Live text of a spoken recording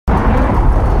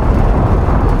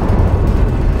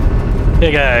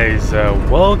Hey guys,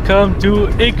 welcome to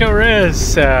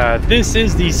ICARUS. This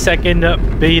is the second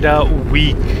beta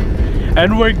week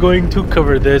and we're going to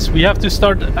cover this. We have to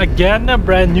start again,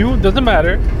 brand new, doesn't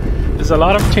matter. There's a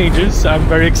lot of changes. I'm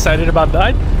very excited about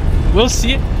that. We'll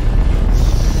see.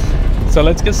 So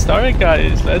let's get started,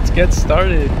 guys. Let's get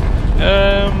started.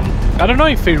 I don't know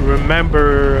if I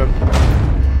remember.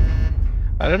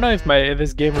 I don't know if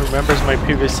this game remembers my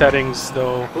previous settings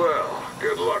though. Well,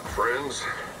 good luck, friends.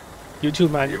 You too,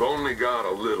 man. You've only got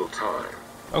a little time.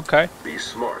 Okay. Be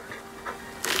smart.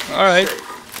 All right.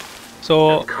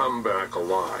 So and come back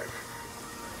alive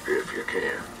if you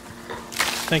can.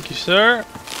 Thank you, sir.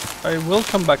 I will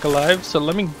come back alive. So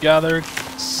let me gather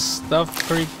stuff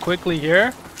pretty quickly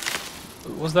here.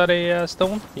 Was that a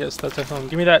stone? Yes, that's a stone.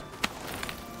 Give me that.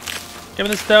 Give me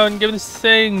the stone. Give me the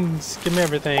things. Give me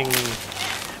everything.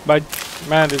 But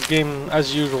man, this game,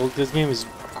 as usual, this game is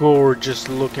gorgeous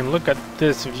looking. Look at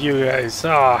this view, guys.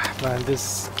 Ah, man,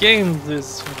 this game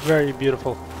is very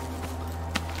beautiful.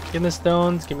 Give me the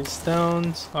stones. Give me the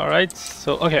stones. All right.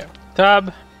 So okay,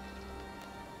 tab.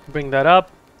 Bring that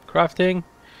up. Crafting.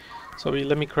 So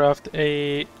let me craft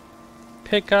a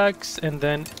pickaxe and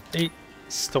then a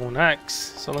stone axe.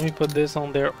 So let me put this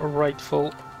on their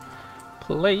rightful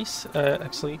place.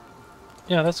 Actually,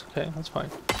 yeah, that's okay. That's fine.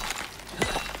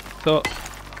 So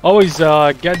always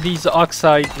get these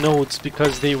oxide nodes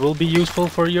because they will be useful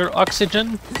for your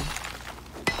oxygen.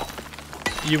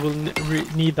 You will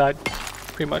need that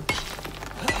pretty much.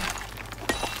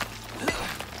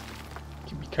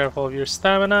 Be careful of your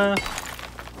stamina.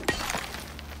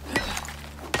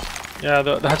 Yeah,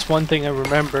 that's one thing I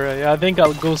remember. I think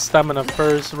I'll go stamina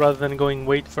first rather than going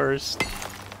weight first.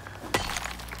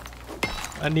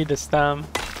 I need the stam.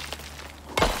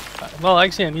 Well,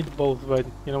 actually I need both, but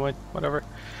you know what, whatever.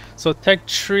 So tech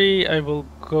tree, I will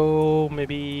go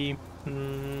maybe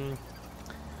I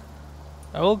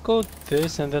will go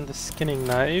this and then the skinning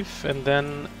knife and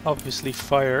then obviously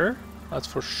fire, that's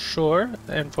for sure.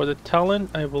 And for the talent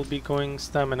I will be going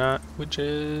stamina, which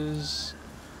is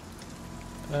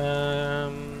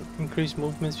increase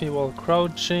movement speed while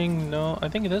crouching. No, I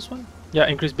think this one, yeah,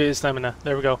 increase base stamina.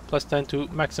 There we go, plus 10 to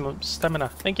maximum stamina.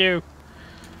 Thank you,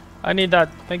 I need that.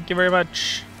 Thank you very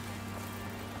much.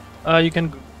 You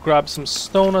can grab some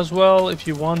stone as well. If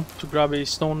you want to grab a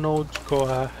stone node, go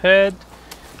ahead.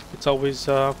 It's always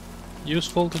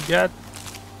useful to get.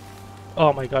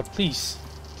 Oh my god, please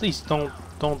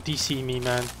don't DC me,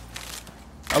 man.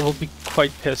 I will be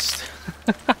quite pissed.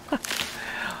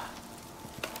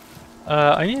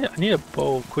 I need a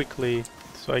bow quickly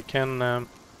so I can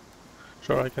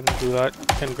sure, I can do that.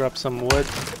 I can grab some wood,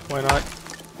 why not?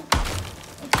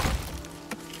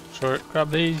 Sure, grab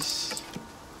these.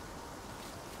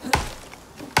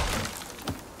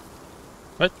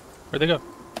 What? Where'd they go?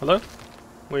 Hello?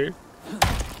 Weird.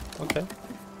 Okay.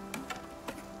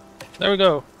 There we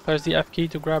go. Press the F key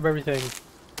to grab everything.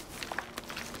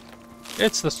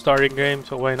 It's the starting game,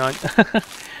 so why not?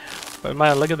 But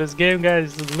man, look at this game,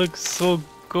 guys. It looks so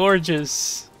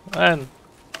gorgeous. Man,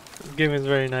 this game is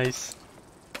very nice.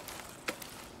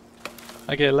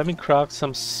 Okay, let me craft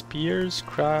some spears.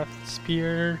 Craft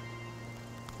spear.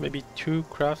 Maybe 2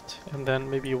 craft, and then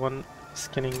maybe 1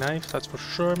 skinning knife, that's for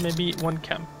sure. Maybe 1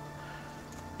 camp.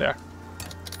 There.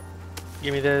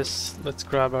 Give me this. Let's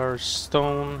grab our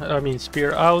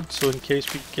spear out, so in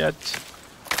case we get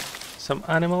some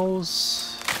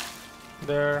animals.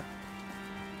 There.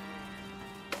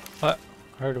 I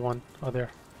heard one. Oh, there.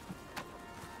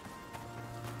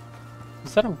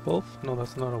 Is that a wolf? No,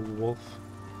 that's not a wolf.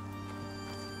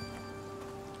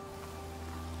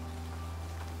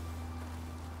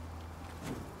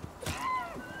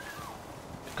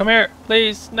 Come here,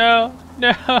 please. No,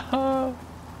 no.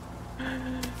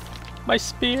 My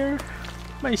spear.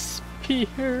 My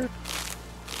spear.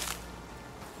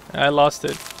 I lost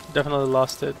it. Definitely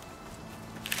lost it.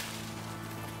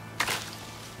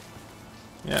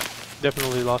 Yeah,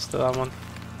 definitely lost that one.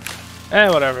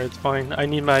 Whatever, it's fine. I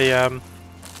need my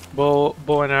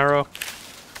bow and arrow.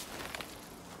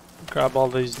 Grab all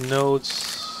these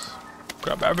nodes.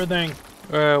 Grab everything.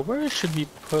 Where should we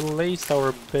place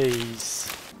our base?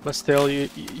 But still,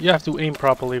 you have to aim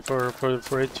properly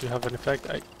for it to have an effect.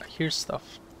 I hear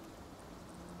stuff.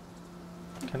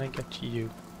 Can I get to you?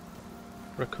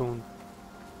 Raccoon.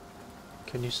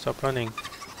 Can you stop running?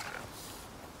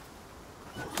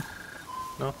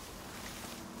 No?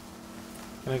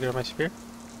 Can I grab my spear?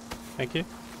 Thank you.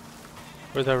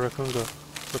 Where'd that raccoon go?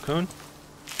 Raccoon?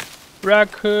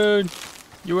 Raccoon!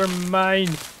 You are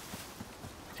mine!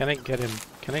 Can I get him?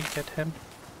 Can I get him?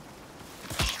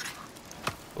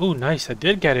 Oh, nice. I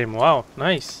did get him. Wow,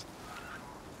 nice.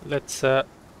 let's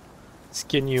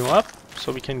skin you up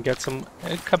so we can get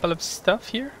a couple of stuff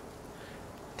here.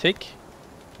 Take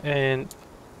and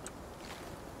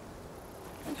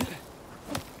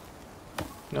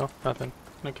no, nothing.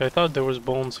 Okay, I thought there was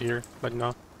bones here, but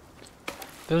no,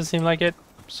 doesn't seem like it.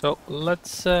 So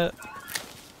let's what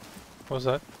was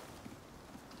that?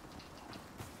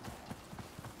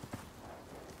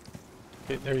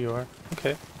 Okay, there you are.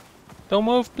 Okay, don't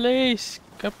move, please.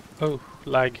 Oh,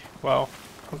 lag. Wow.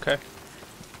 Okay,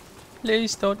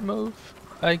 please don't move.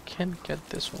 I can get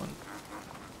this one.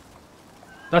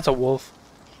 That's a wolf.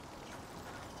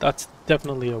 That's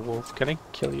definitely a wolf. Can I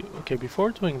kill you? Okay,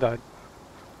 before doing that.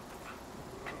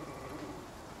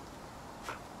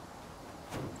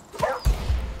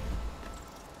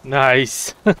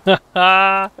 Nice.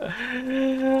 Oh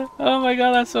my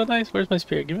god, that's so nice. Where's my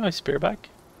spear? Give me my spear back.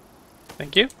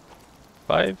 Thank you.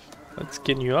 5. Let's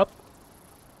skin you up.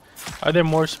 Are there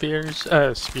more spears?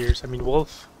 Spears. I mean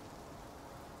wolf.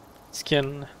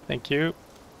 Skin. Thank you.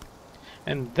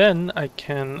 And then I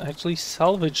can actually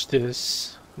salvage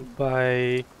this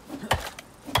by...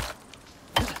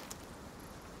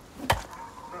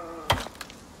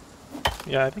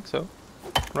 Yeah, I think so.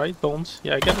 Right, bones.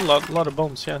 Yeah, I get a lot of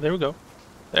bones. Yeah, there we go.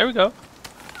 There we go.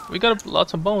 We got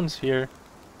lots of bones here.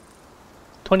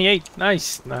 28.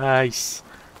 Nice. Nice.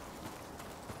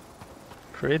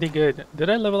 Pretty good. Did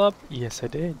I level up? Yes, I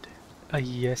did.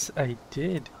 Yes, I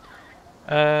did.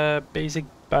 Basic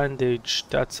bandage.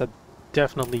 That's a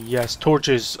definitely yes.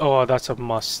 Torches. Oh, that's a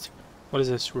must. What is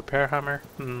this? Repair hammer?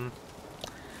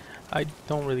 I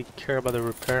don't really care about the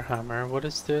repair hammer. What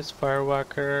is this?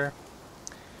 Firewhacker.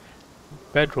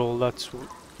 Bedroll.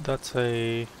 That's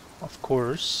a... Of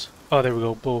course. Oh, there we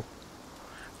go. Bow.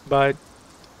 But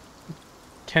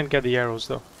can't get the arrows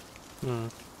though.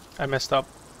 I messed up.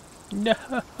 No.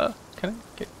 Can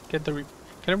I get the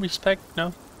can I respect?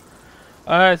 No.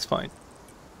 It's fine.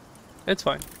 It's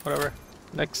fine. Whatever.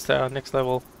 Next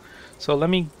level. So let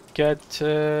me get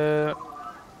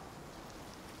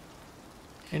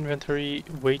inventory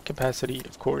weight capacity,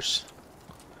 of course.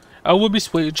 I will be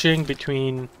switching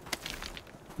between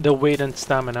the weight and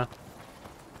stamina.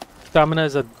 Stamina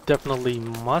is a definitely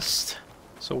must,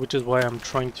 so which is why I'm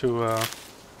trying to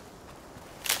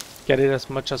get it as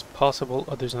much as possible.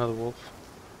 Oh, there's another wolf.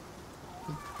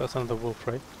 That's another wolf,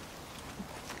 right?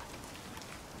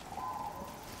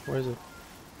 Where is it?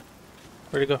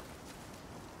 Where'd it go?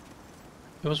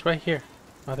 It was right here.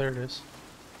 Oh, there it is.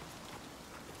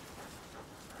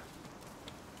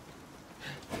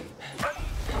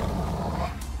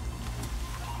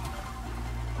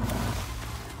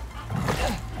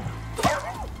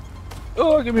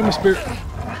 Oh, give me my spear.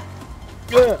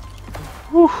 Yeah.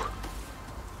 Woo.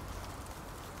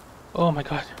 Oh my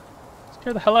god.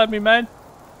 Scare the hell out of me, man.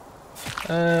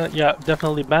 Yeah,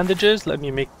 definitely bandages. Let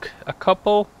me make a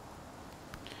couple.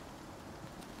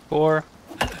 4.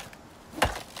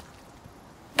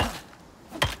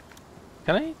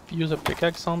 Can I use a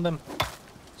pickaxe on them?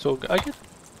 So I get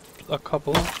a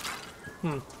couple.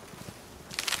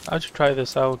 I should try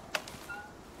this out.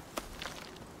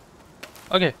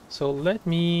 Okay, so let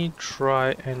me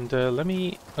try and let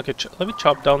me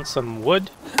chop down some wood.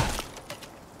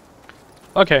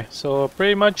 Okay, so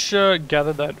pretty much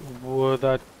gather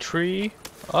that tree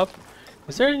up.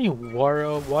 Is there any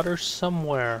water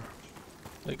somewhere?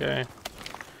 Like a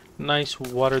nice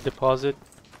water deposit?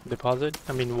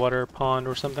 I mean water pond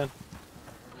or something.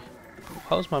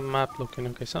 How's my map looking?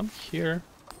 Okay, so I'm here.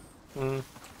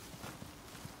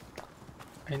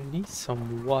 I need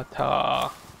some water.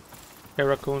 Hey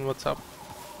raccoon, what's up?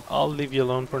 I'll leave you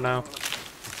alone for now.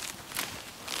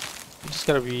 I just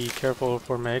gotta be careful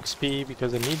for my XP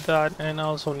because I need that, and I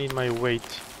also need my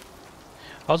weight.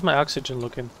 How's my oxygen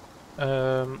looking?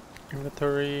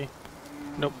 Inventory.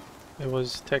 Nope. It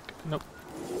was tech. Nope.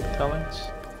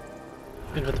 Talents.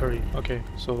 Inventory. Okay,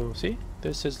 so see?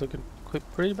 This is looking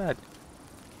pretty bad.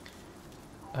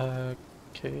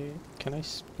 Okay. Can I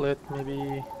split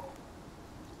maybe?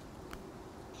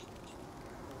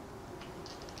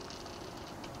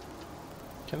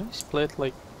 Can I split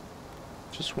like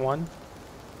just one?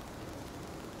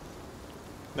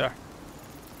 There.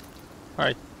 All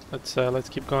right, let's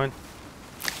keep going.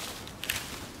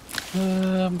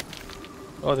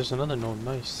 Oh, there's another node.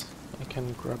 Nice. I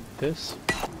can grab this.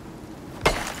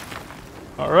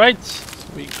 All right,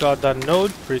 so we got that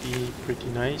node. Pretty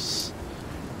nice.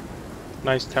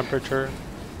 Nice temperature.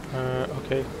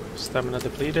 Okay, stamina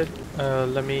depleted.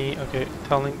 Let me. Okay,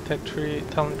 talent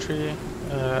tree.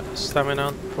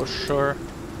 Stamina for sure.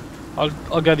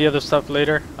 I'll get the other stuff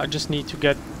later. I just need to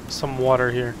get some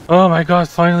water here. Oh my god,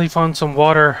 finally found some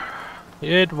water.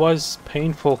 It was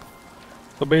painful.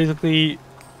 So basically,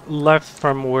 left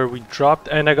from where we dropped,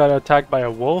 and I got attacked by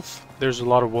a wolf. There's a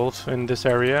lot of wolves in this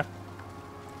area.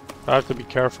 I have to be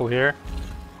careful here.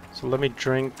 So let me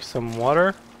drink some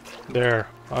water. There.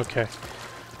 Okay.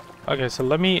 Okay, so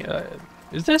let me...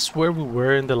 is this where we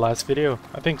were in the last video?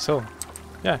 I think so.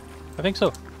 Yeah, I think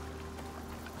so.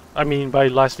 I mean, by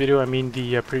last video, I mean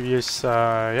the previous,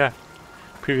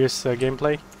 previous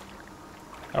gameplay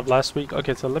of last week.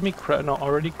 Okay, so let me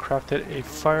already crafted a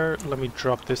fire. Let me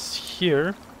drop this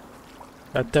here.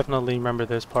 I definitely remember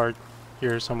this part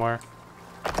here somewhere.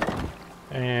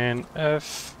 And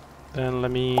F. Then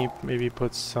let me maybe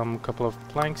put some couple of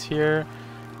planks here.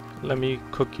 Let me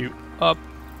cook you up.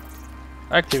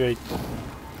 Activate.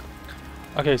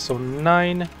 Okay, so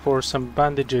 9 for some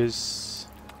bandages.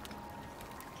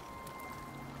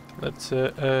 Let's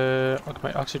okay,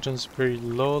 my oxygen's very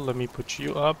low. Let me put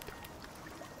you up.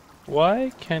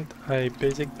 Why can't I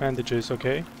basic bandages?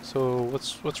 Okay, so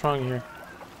what's wrong here?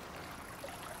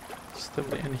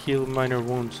 Stability and heal minor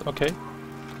wounds. Okay.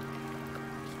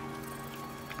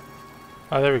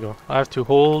 Ah, there we go. I have to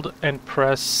hold and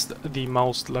press the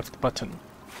mouse left button.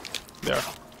 There.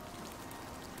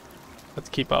 Let's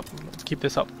keep up. Let's keep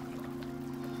this up.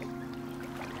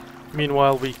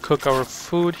 Meanwhile, we cook our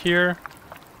food here.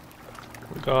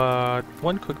 We got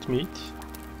 1 cooked meat.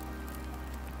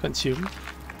 Consume.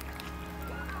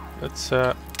 Let's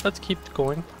keep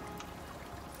going.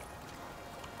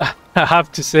 I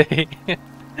have to say,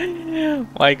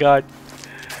 my God,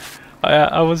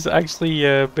 I was actually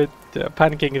a bit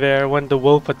panicking there when the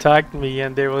wolf attacked me,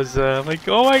 and there was like,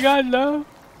 oh my God, no.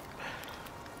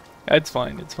 It's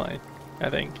fine. It's fine. I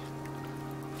think.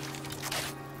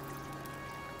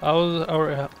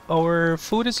 Our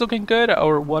food is looking good.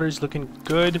 Our water is looking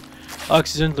good.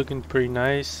 Oxygen looking pretty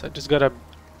nice. I just gotta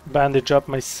bandage up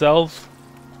myself.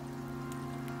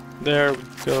 There we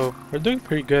go. We're doing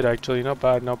pretty good actually. Not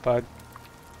bad. Not bad.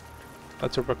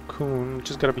 That's a raccoon.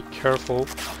 Just gotta be careful.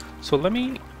 So let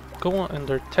me go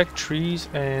under tech trees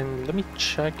and let me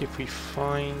check if we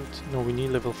find... No, we need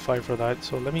level 5 for that.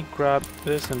 So let me grab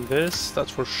this and this.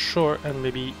 That's for sure. And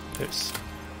maybe this.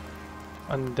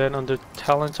 And then under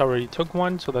talents I already took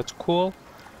one, so that's cool.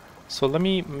 So let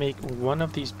me make one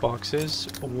of these boxes,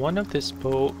 one of this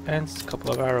bow, and a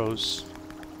couple of arrows.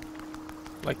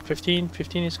 Like 15?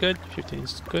 15 is good? 15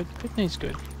 is good? 15 is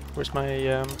good. Where's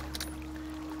my... I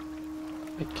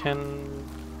can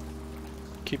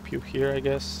keep you here, I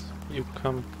guess. You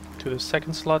come to the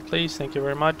second slot, please. Thank you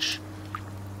very much.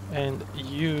 And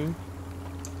you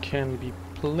can be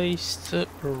placed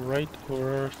right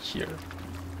over here.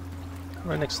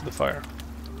 Right next to the fire.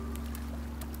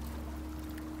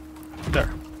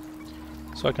 There.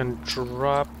 So I can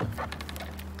drop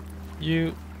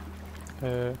you.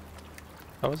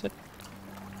 How was it?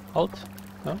 Alt?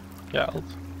 No? Yeah, Alt.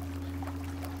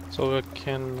 So I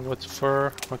can. What's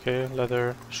fur? Okay,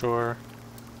 leather. Sure.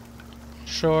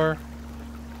 Sure.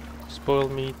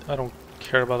 Spoiled meat. I don't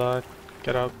care about that.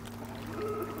 Get out.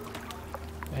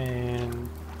 And.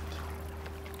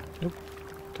 Nope.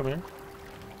 Come here.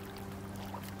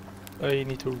 I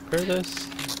need to repair this.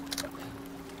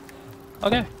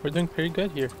 Okay, we're doing pretty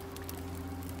good here.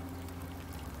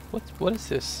 What is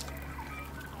this?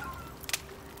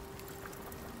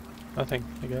 Nothing,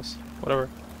 I guess. Whatever.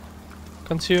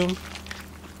 Consume.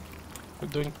 We're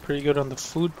doing pretty good on the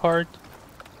food part.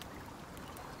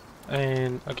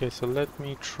 And okay, so let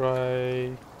me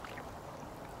try.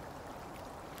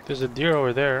 There's a deer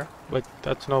over there, but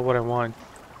that's not what I want.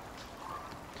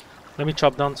 Let me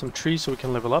chop down some trees so we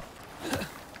can level up.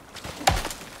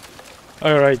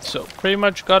 Alright, so pretty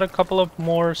much got a couple of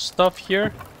more stuff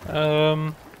here.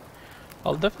 I'll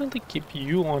definitely keep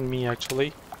you on me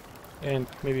actually. And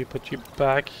maybe put you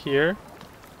back here.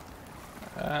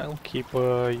 I'll keep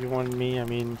you on me. I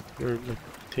mean, you're like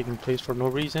taking place for no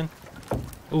reason.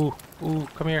 Ooh, ooh,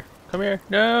 come here. Come here.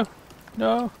 No!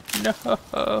 No!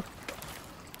 No!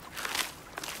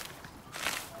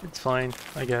 It's fine,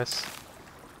 I guess.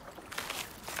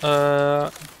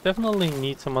 Definitely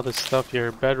need some other stuff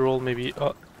here. Bedroll, maybe.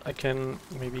 Oh, I can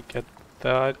maybe get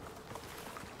that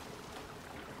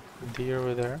deer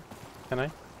over there. Can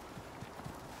I?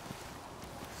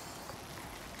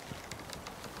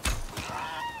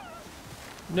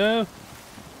 No.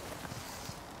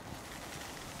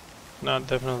 No,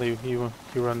 definitely. You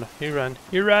run. You run.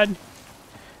 You run.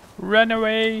 Run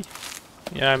away.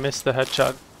 Yeah, I missed the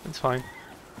headshot. It's fine.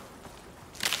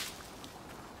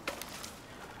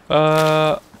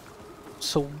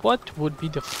 So what would be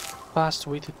the fast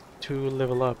way to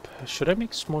level up? Should I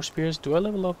make more spears? Do I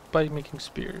level up by making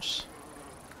spears?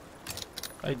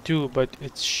 I do, but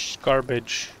it's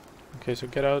garbage. Okay, so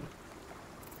get out.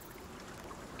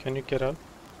 Can you get out?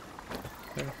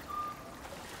 There.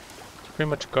 It's pretty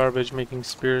much garbage making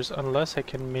spears, unless I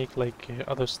can make like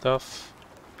other stuff.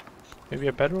 Maybe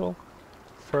a bedroll?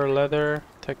 Fur leather,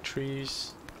 tech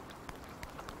trees.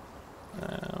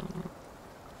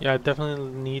 Yeah, I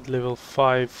definitely need level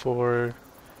 5 for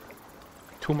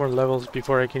 2 more levels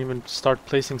before I can even start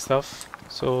placing stuff.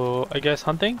 So I guess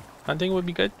hunting? Hunting would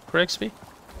be good for XP.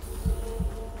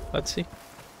 Let's see.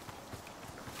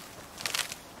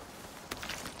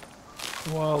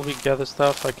 While we gather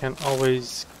stuff, I can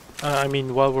always... I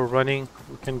mean, while we're running,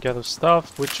 we can gather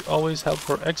stuff, which always help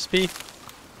for XP.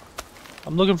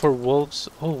 I'm looking for wolves.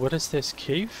 Oh, what is this?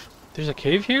 Cave? There's a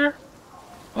cave here?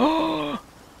 Oh!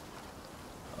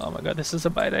 Oh my god, this is a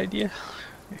bad idea.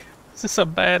 This is a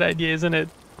bad idea, isn't it?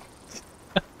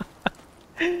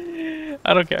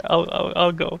 I don't care.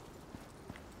 I'll go.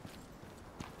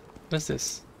 What is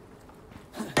this?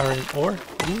 Iron ore?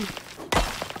 Ooh.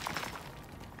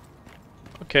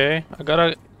 Okay, I got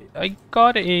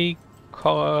a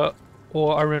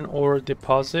iron ore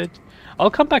deposit. I'll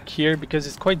come back here because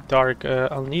it's quite dark.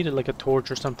 I'll need like a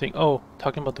torch or something. Oh,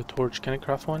 talking about the torch. Can I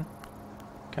craft one?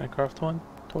 Can I craft one?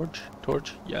 Torch?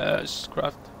 Torch? Yes,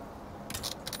 craft.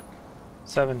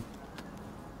 7.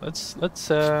 Let's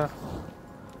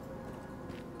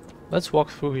walk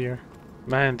through here.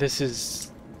 Man, this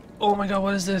is... Oh my god,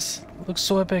 what is this? It looks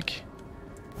so epic.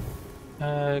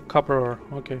 Copper ore.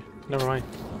 Okay, never mind.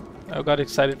 I got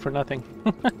excited for nothing.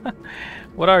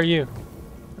 What are you?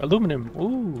 Aluminum.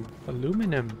 Ooh,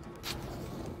 aluminum.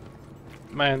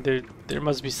 Man, there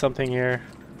must be something here.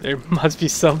 There must be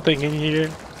something in here.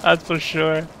 That's for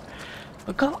sure.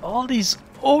 Look at all these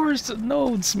ores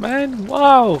nodes, man.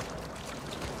 Wow.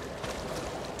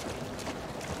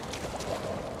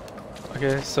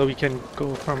 Okay, so we can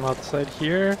go from outside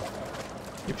here.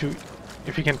 If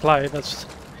you can fly, that's...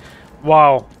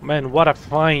 Wow, man, what a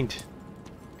find.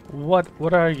 What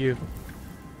are you?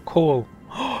 Coal.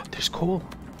 Oh, there's coal.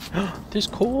 There's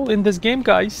coal in this game,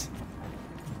 guys.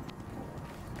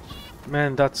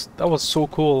 Man, that was so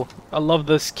cool. I love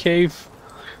this cave.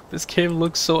 This cave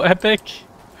looks so epic.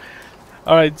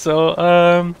 Alright,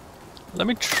 so let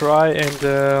me try and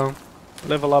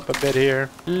level up a bit here.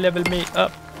 Level me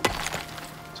up.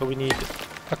 So we need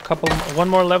one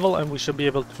more level and we should be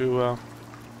able to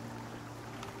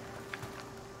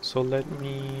so let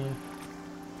me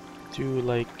do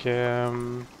like I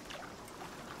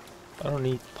don't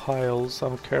need piles. I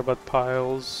don't care about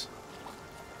piles.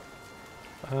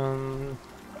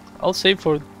 I'll save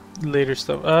for later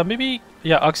stuff. Maybe,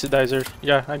 yeah, oxidizer.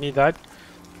 Yeah, I need that.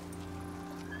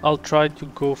 I'll try to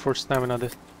go for stamina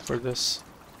for this.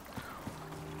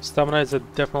 Stamina is a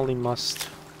definitely must.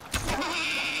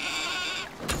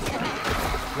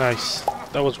 Nice.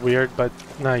 That was weird, but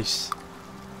nice.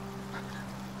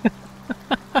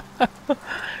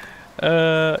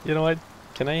 You know what?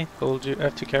 Can I hold you? I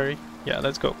have to carry. Yeah,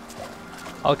 let's go.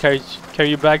 I'll carry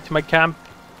you back to my camp.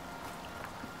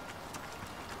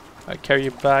 I carry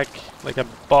you back like a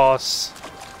boss.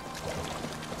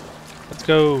 Let's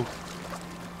go.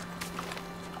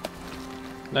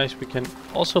 Nice, we can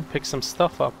also pick some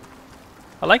stuff up.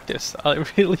 I like this. I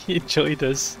really enjoy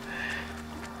this.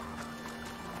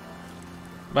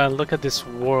 Man, look at this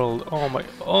world. Oh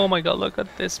my god, look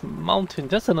at this mountain.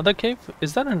 That's another cave?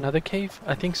 Is that another cave?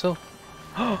 I think so.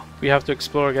 We have to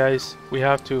explore, guys. We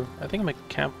have to. I think my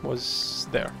camp was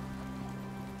there.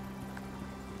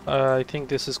 I think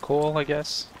this is coal, I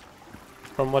guess.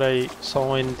 From what I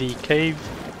saw in the cave.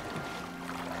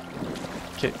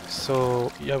 Okay,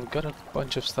 so yeah, we've got a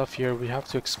bunch of stuff here. We have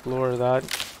to explore that,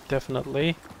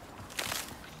 definitely.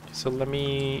 So let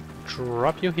me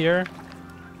drop you here.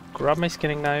 Grab my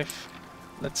skinning knife.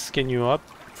 Let's skin you up.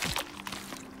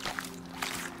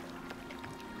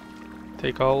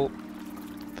 Take all.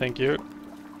 Thank you.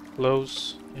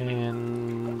 Close.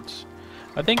 And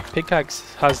I think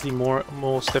pickaxe has the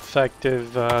most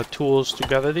effective tools to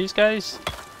gather these guys.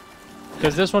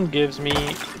 Because this one gives me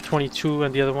 22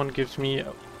 and the other one gives me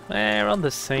around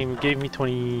the same. It gave me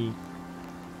 20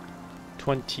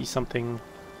 something.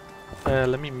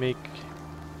 Let me make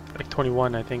like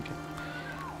 21, I think.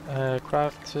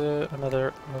 Craft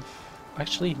another of...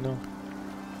 Actually, no.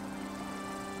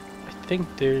 I think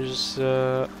there's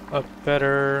a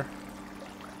better...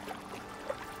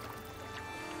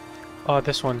 Oh,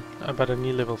 this one. But I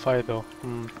need level 5 though.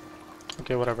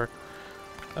 Okay, whatever.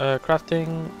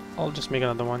 Crafting... I'll just make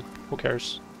another one. Who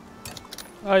cares?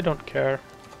 I don't care.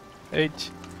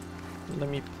 8. Let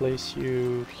me place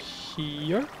you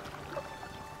here.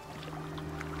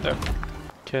 There.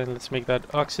 let's make that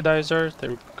oxidizer.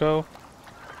 There we go.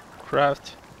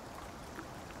 Craft.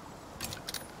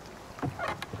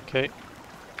 Okay,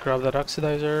 grab that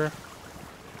oxidizer.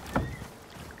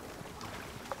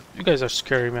 You guys are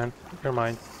scary, man. Never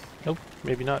mind. Nope,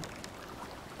 maybe not.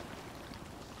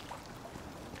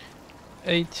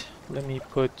 8. Let me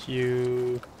put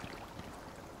you...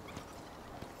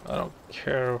 I don't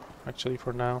care, actually,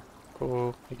 for now.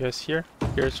 Go, I guess, here.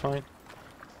 Here is fine.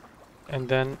 And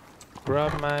then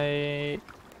grab my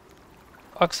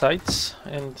oxides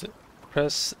and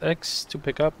press X to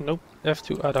pick up. Nope, F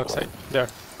to add oxide. There.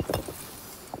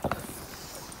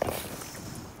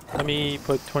 Let me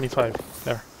put 25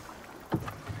 there.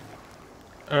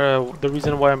 The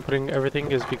reason why I'm putting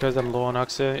everything is because I'm low on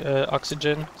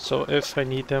oxygen, so if I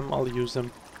need them, I'll use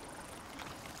them.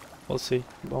 We'll see.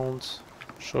 Bones,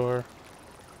 sure.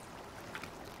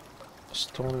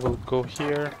 Stone will go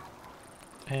here,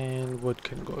 and wood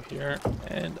can go here.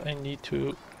 And I need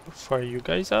to fire you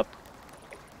guys up.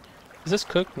 Is this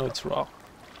cooked? No, it's raw.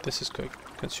 This is cooked.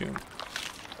 Consume.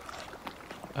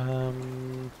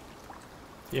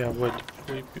 Yeah, wood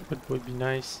would be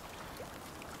nice.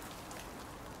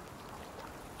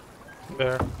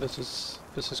 There, this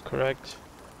is correct.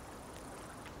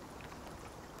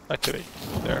 Activate.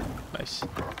 There, nice.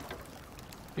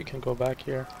 You can go back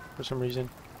here for some reason.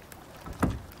 I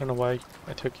don't know why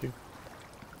I took you.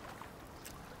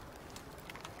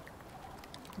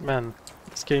 Man,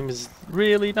 this game is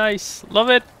really nice. Love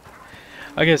it.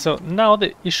 Okay, so now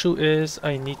the issue is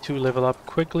I need to level up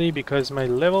quickly because my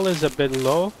level is a bit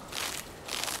low.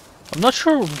 I'm not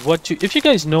sure what to... If you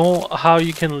guys know how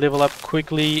you can level up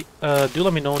quickly, do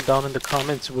let me know down in the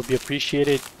comments. It would be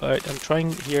appreciated. But I'm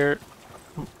trying here.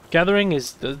 Gathering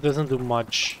doesn't do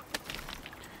much.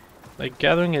 Like,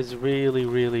 gathering is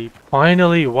really...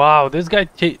 Finally! Wow! This guy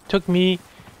took me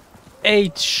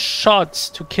 8 shots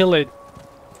to kill it.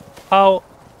 How...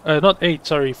 not 8,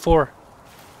 sorry. 4.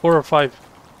 4 or 5.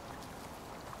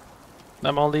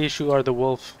 My only issue are the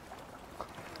wolf.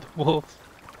 The wolf.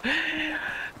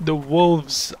 The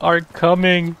wolves are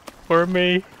coming for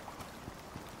me.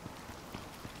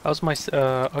 How's my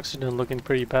oxygen looking?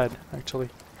 Pretty bad, actually.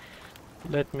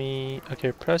 Let me...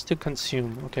 Okay, press to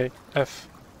consume. Okay, F.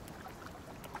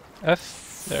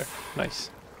 F. There.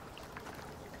 Nice.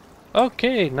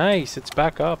 Okay, nice. It's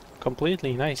back up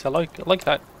completely. Nice. I like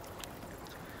that.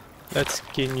 Let's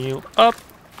skin you up.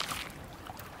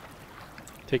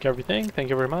 Take everything. Thank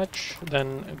you very much.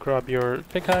 Then grab your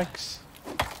pickaxe.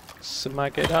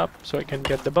 Smack it up so I can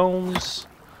get the bones.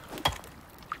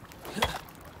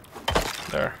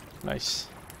 There. Nice.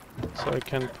 So I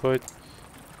can put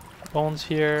bones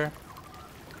here,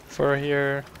 fur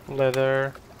here,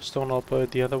 leather, stone. I'll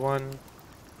put the other one.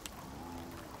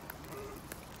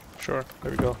 Sure.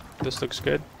 There we go. This looks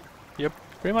good. Yep.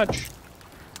 Pretty much.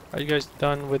 Are you guys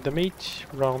done with the meat?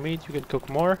 Raw meat. You can cook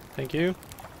more. Thank you.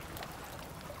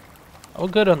 Oh,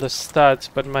 good on the stats,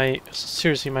 but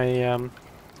seriously,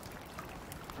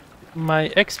 my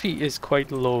XP is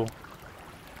quite low.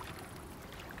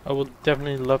 I would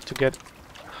definitely love to get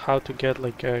how to get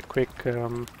like a quick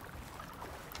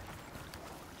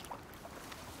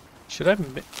should I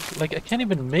like I can't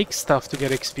even make stuff to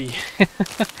get XP.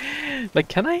 Like,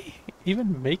 can I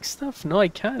even make stuff? No, I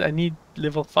can't. I need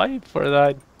level 5 for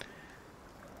that.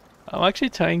 I'm actually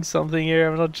trying something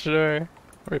here. I'm not sure.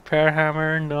 Repair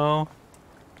hammer, no.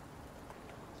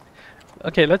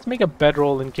 Okay, let's make a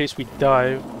bedroll in case we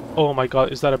die. Oh my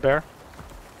god, is that a bear?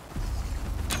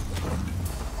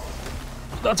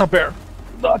 That's a bear!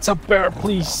 That's a bear,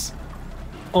 please!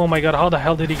 Oh my god, how the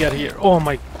hell did he get here? Oh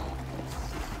my...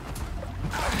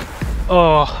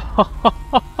 Oh...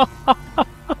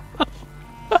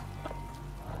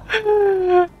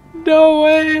 No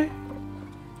way!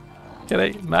 Can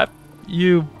I map?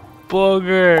 You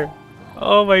booger!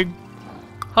 Oh my...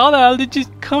 How the hell did you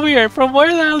come here? From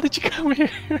where the hell did you come here?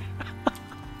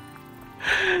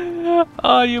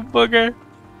 Oh, you booger.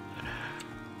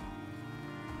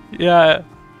 Yeah.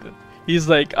 He's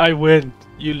like, I win.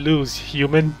 You lose,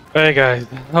 human. Hey guys.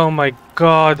 Oh my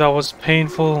god, that was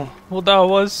painful. Well, that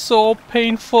was so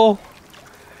painful.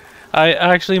 I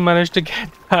actually managed to get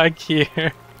back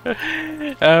here.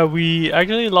 We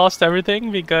actually lost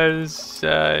everything because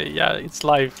yeah, it's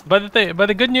life. But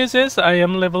the good news is I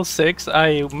am level 6.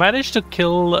 I managed to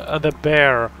kill the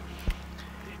bear.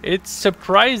 It's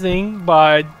surprising,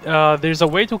 but there's a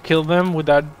way to kill them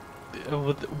without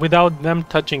them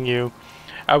touching you.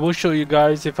 I will show you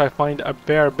guys if I find a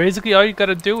bear. Basically, all you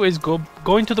gotta do is go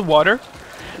into the water,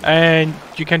 and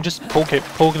you can just poke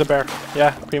the bear.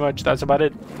 Yeah, pretty much. That's about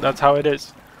it. That's how it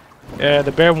is.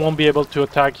 The bear won't be able to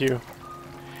attack you.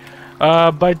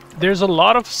 But there's a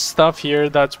lot of stuff here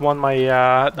that's on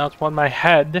my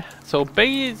head. So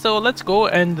let's go,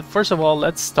 and first of all,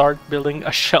 let's start building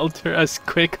a shelter as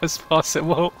quick as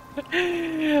possible.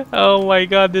 Oh my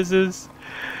god,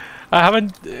 I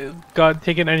haven't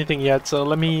taken anything yet, so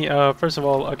let me first of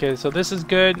all, okay, so this is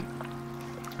good.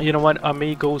 You know what, I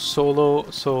may go solo,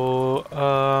 so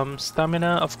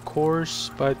stamina of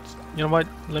course, but you know what,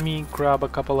 let me grab a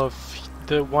couple of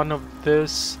one of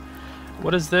this.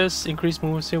 What is this? Increased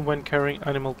movement speed when carrying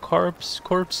animal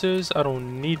corpses. I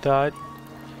don't need that.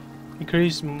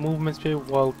 Increased movement speed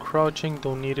while crouching.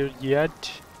 Don't need it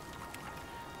yet.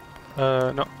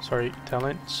 No, sorry,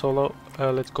 talent solo.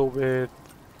 Let's go with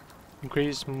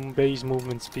increased base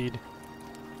movement speed.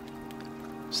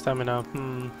 Stamina.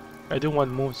 I do want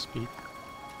move speed.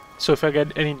 So if I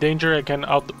get any danger, I can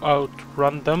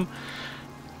outrun them.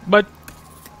 But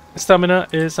stamina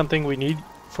is something we need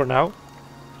for now.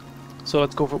 So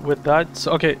let's go with that.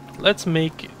 So okay, let's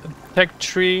make tech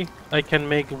tree. I can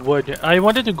make wood. I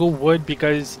wanted to go wood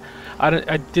because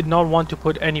I did not want to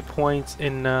put any points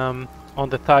in on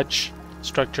the thatch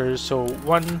structures. So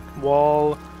one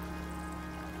wall,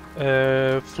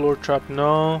 floor trap,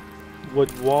 no,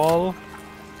 wood wall,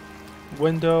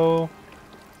 window,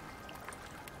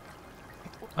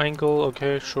 angle,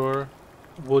 okay, sure,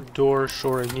 wood door,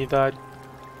 sure, I need that.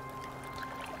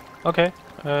 Okay.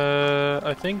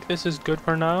 I think this is good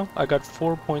for now. I got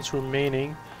 4 points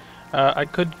remaining. I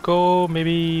could go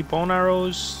maybe bone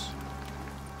arrows,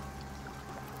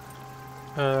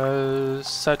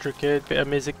 satchel kit,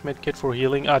 amazing med kit for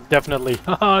healing. Definitely,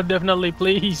 definitely,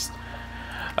 please.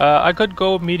 I could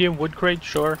go medium wood crate,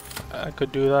 sure. I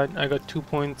could do that. I got 2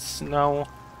 points now.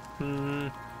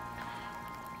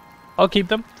 I'll keep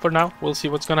them for now. We'll see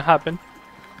what's gonna happen.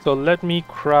 So let me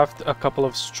craft a couple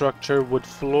of structure. Wood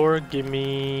floor, give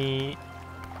me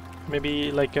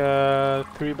maybe like a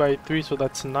 3x3, so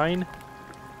that's 9.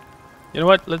 You know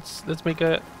what? Let's make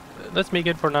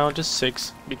it for now just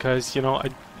 6, because you know I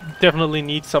definitely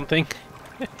need something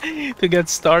to get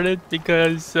started,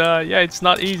 because yeah, it's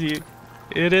not easy.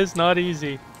 It is not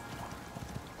easy.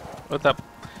 What's up?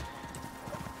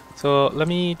 So let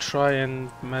me try and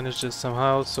manage this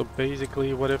somehow. So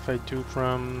basically, what if I do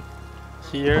from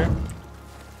here,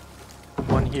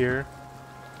 one here,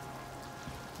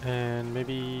 and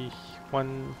maybe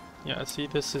one, yeah, see,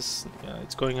 this is, yeah,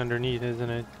 it's going underneath, isn't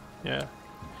it? Yeah,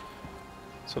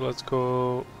 so let's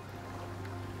go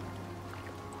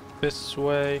this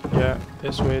way, yeah,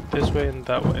 this way, and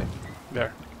that way.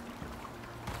 There.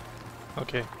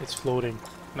 Okay, it's floating.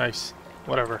 Nice.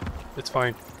 Whatever, it's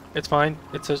fine, it's fine,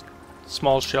 it's a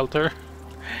small shelter.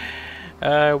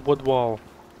 Wood wall.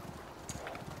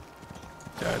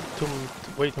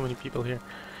 Way too many people here.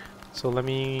 So let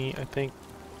me, I think,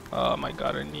 oh my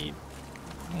god, I need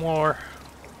more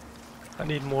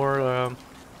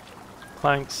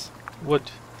planks, wood,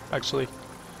 actually.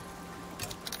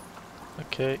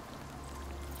 Okay,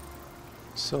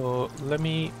 so let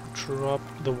me drop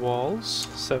the walls.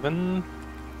 7.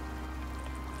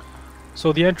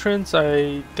 So the entrance,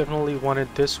 I definitely want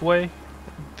it this way.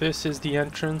 This is the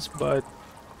entrance, but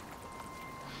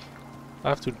I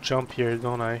have to jump here,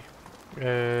 don't I?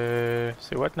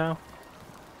 Say what now?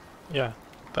 Yeah,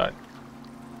 that.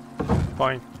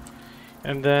 Fine.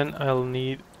 And then I'll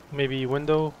need maybe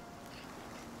window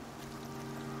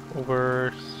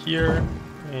over here,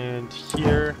 and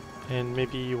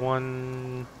maybe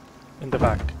one in the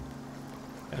back.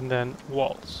 And then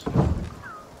walls.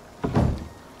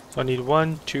 So I need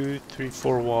 1, 2, 3,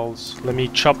 4 walls. Let me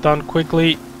chop down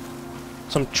quickly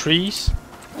some trees.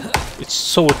 It's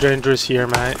so dangerous here,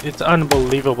 man. It's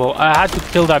unbelievable. I had to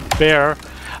kill that bear.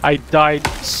 I died.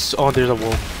 Oh, there's a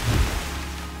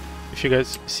wolf. If you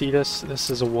guys see this, this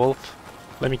is a wolf.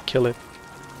 Let me kill it.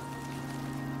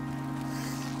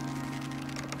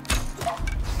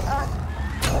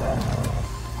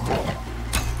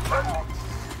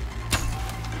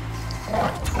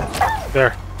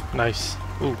 There. Nice.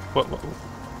 Ooh, what?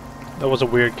 That was a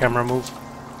weird camera move.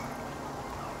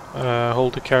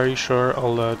 Hold to carry, sure,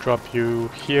 I'll drop you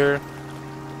here.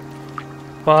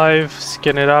 5,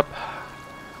 skin it up.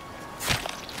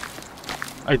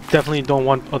 I definitely don't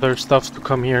want other stuff to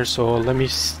come here, so let me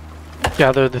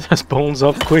gather the bones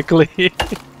up quickly.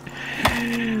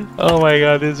 Oh my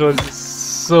god, this was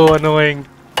so annoying.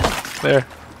 There.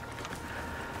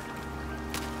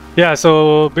 Yeah,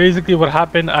 so basically what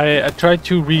happened, I tried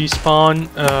to respawn.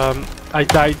 I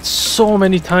died so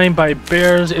many times by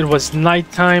bears. It was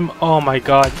nighttime. Oh my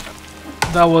god.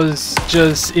 That was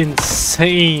just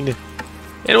insane.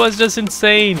 It was just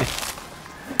insane.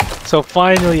 So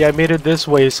finally I made it this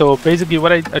way. So basically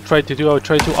what I tried to do, I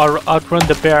tried to outrun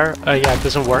the bear. Yeah, it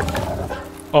doesn't work.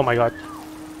 Oh my god.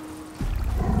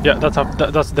 Yeah,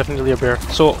 that's definitely a bear.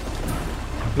 So,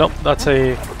 nope, that's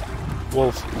a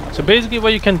wolf. So basically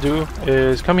what you can do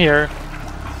is come here.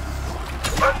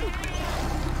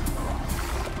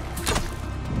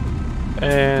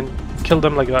 And kill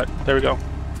them like that. There we go.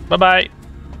 Bye-bye.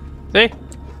 See?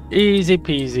 Easy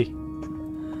peasy.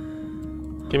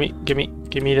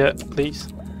 Give me that, please.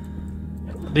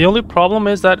 The only problem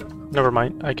is that, never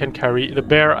mind, I can carry the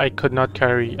bear. I could not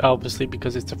carry, obviously,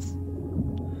 because it's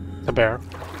a bear.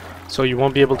 So you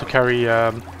won't be able to carry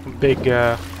big.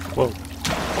 Whoa,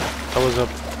 that was a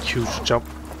huge jump.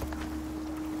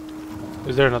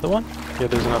 Is there another one? Yeah,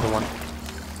 there's another one.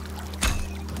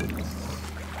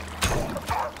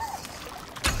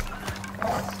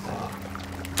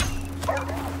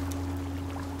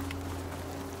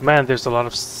 Man, there's a lot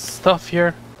of stuff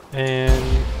here.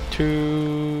 And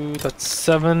 2, that's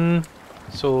 7.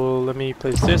 So let me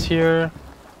place this here.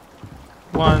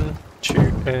 1, 2,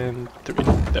 and 3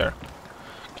 there.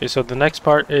 Okay, so the next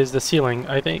part is the ceiling,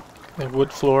 I think. A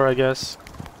wood floor, I guess.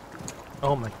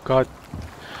 Oh my god.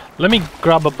 Let me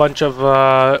grab a bunch of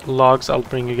logs. I'll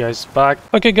bring you guys back.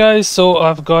 Okay guys, so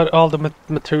I've got all the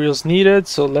materials needed.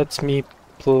 So let me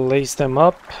place them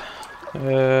up.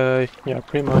 Yeah,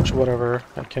 pretty much whatever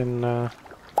I can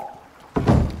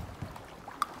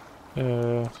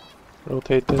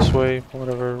rotate this way,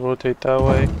 whatever, rotate that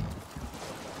way,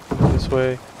 this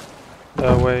way,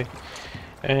 that way.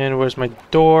 And where's my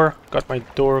door? Got my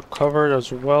door covered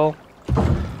as well.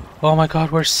 Oh my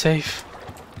god, we're safe.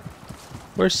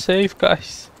 We're safe,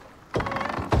 guys.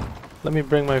 Let me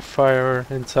bring my fire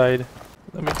inside.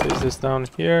 Let me place this down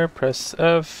here, press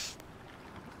F.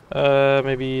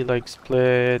 Maybe like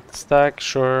split stack,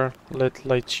 sure. Let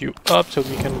light you up so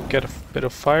we can get a bit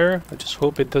of fire. I just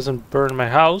hope it doesn't burn my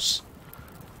house.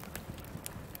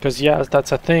 Because yeah,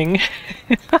 that's a thing.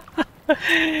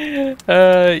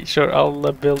 Sure,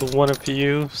 I'll build one of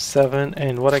you, 7,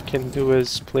 and what I can do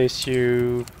is place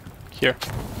you here.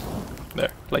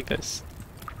 There, like this.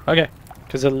 Okay,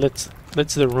 because it lets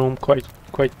the room quite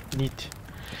neat.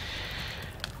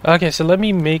 Okay, so let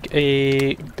me make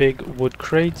a big wood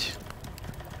crate.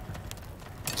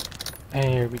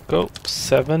 And here we go,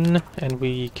 7, and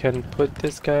we can put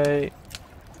this guy.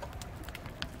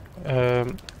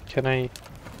 Can I?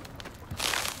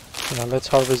 Yeah, let's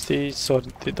harvest these so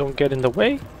they don't get in the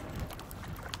way.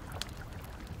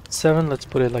 7, let's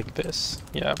put it like this.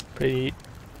 Yeah, pretty.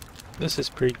 This is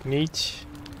pretty neat.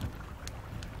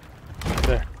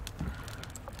 There.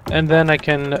 And then I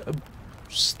can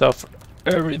stuff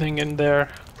everything in there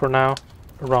for now.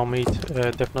 Raw meat.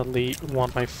 Definitely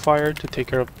want my fire to take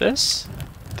care of this.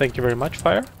 Thank you very much,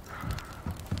 fire.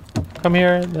 Come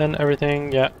here, then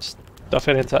everything, yeah, stuff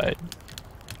it inside.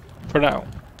 For now.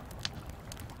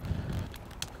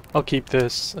 I'll keep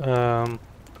this. I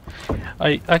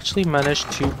actually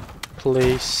managed to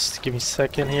place, give me a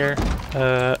second here.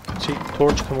 Actually,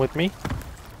 Torch, come with me.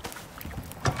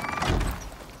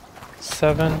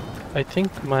 7. I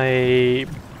think my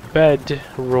bed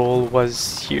roll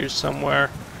was here somewhere.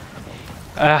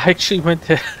 I actually went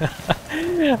to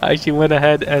I actually went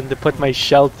ahead and put my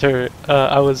shelter.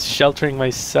 I was sheltering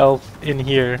myself in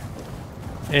here,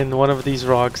 in one of these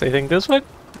rocks. I think this one.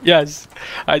 Yes,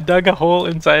 I dug a hole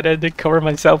inside it to cover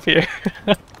myself here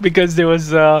because there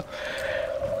was what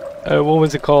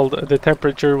was it called? The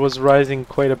temperature was rising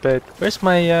quite a bit. Where's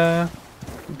my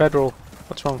bedroll?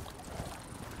 What's wrong?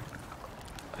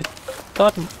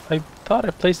 I thought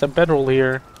I placed a bedroll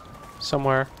here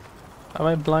somewhere. Am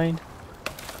I blind?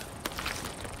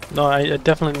 No, I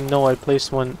definitely know I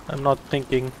placed one. I'm not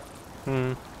thinking.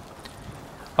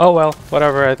 Oh well,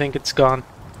 whatever. I think it's gone.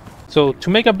 So to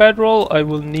make a bedroll, I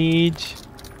will need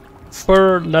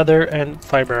fur, leather, and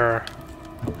fiber.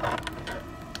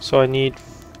 So I need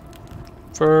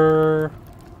fur.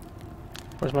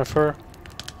 Where's my fur?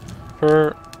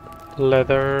 Fur,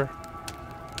 leather,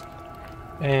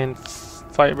 and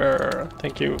fiber.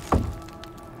 Thank you.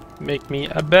 Make me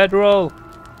a bedroll.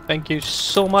 Thank you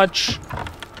so much.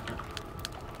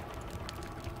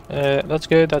 That's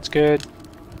good. That's good.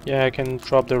 Yeah, I can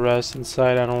drop the rest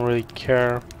inside. I don't really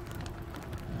care.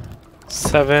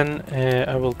 7.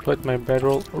 I will put my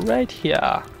bedroll right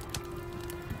here.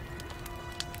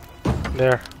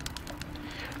 There.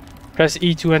 Press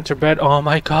E to enter bed. Oh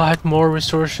my god, more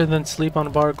resources than sleep on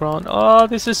the bar ground. Oh,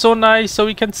 this is so nice. So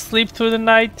we can sleep through the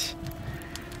night.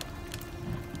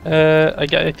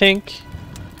 I think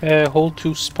hold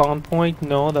to spawn point.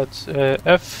 No, that's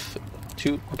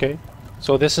F2. Okay,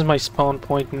 so this is my spawn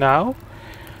point now.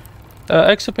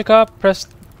 X to pick up, press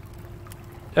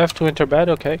F to enter bed,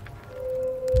 okay.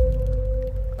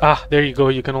 Ah, there you go,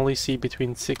 you can only see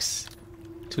between 6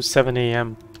 to 7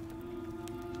 a.m.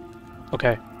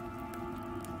 Okay.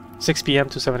 6 p.m.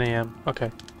 to 7 a.m.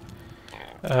 Okay.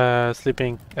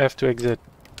 Sleeping. F to exit.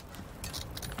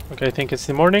 Okay, I think it's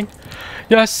the morning.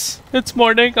 Yes, it's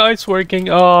morning. Oh, it's working.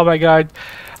 Oh my god.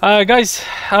 Guys,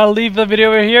 I'll leave the video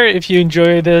over here. If you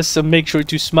enjoy this, make sure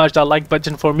to smash that like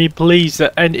button for me, please.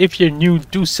 And if you're new,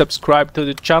 do subscribe to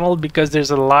the channel because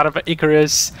there's a lot of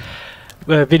ICARUS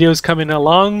videos coming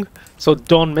along. So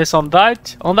don't miss on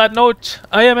that. On that note,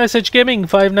 I am SH Gaming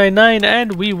 599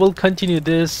 and we will continue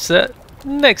this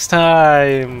next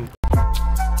time.